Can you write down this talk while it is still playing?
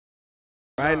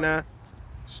Right now.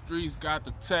 Streets got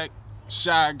the tech.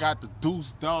 Shy got the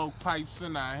deuce dog pipes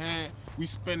in our hand. We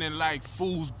spinning like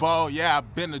foosball. Yeah, I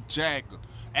been a jacker.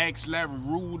 Ask Larry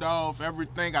Rudolph.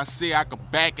 Everything I say, I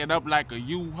could back it up like a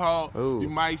U-Haul. You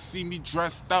might see me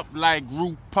dressed up like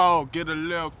RuPaul. Get a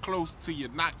little close to you,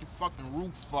 knock your fucking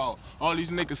roof off. All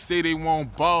these niggas say they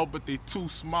want ball, but they too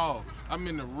small. I'm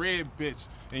in the red bitch,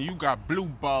 and you got blue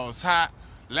balls. Hot.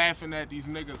 Laughing at these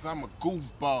niggas, I'm a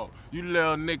goofball. You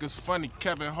little niggas funny,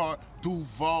 Kevin Hart,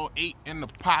 Duval, 8 in the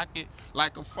pocket,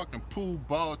 like a fucking pool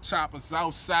ball. Choppers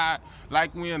outside,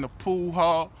 like we in the pool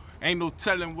hall. Ain't no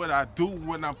telling what I do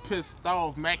when I'm pissed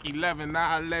off. Mac 11,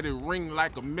 now I let it ring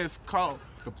like a missed call.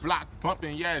 The block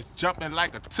bumping, yeah, it's jumping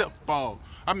like a tip ball.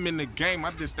 I'm in the game,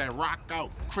 I just that rock out.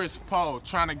 Chris Paul,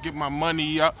 trying to get my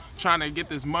money up, trying to get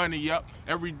this money up.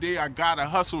 Every day I gotta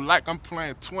hustle like I'm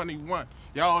playing 21.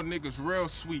 Y'all niggas real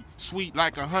sweet, sweet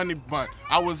like a honey bun.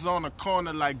 I was on the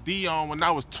corner like Dion when I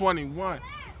was 21.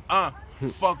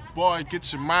 Fuck boy,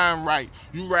 get your mind right.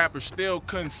 You rappers still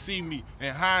couldn't see me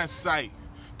in hindsight.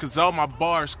 Cause all my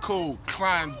bars cool,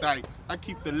 Klondike. I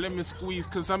keep the lemon squeeze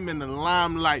cause I'm in the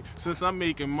limelight. Since I'm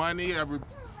making money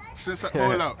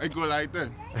hold up, it go like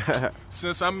that.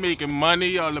 Since I'm making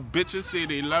money, all the bitches say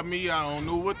they love me. I don't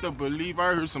know what to believe.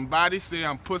 I heard somebody say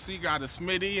I'm pussy, got a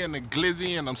Smitty and a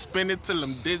glizzy, and I'm spinning till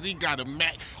I'm dizzy. Got a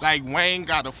Mac like Wayne,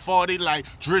 got a 40 like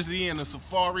Drizzy, and a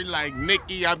Safari like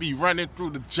Nicki. I be running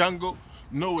through the jungle.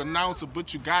 No announcer,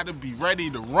 but you gotta be ready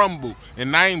to rumble.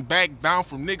 And I ain't back down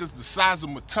from niggas the size of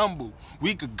my tumble.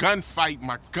 We could gunfight,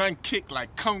 my gun kick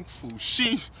like kung fu.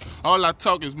 Sheesh, all I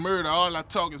talk is murder, all I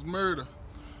talk is murder.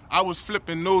 I was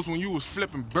flipping those when you was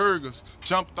flipping burgers.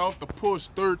 Jumped off the push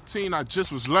 13, I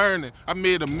just was learning. I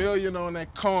made $1 million on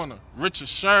that corner, Richard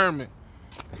Sherman.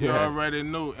 You already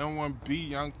know,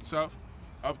 N1B, Young Tough,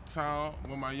 Uptown,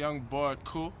 with my young boy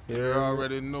Cool. You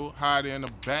already know, hide in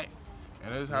the back.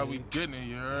 And that's how we getting it,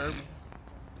 you heard me?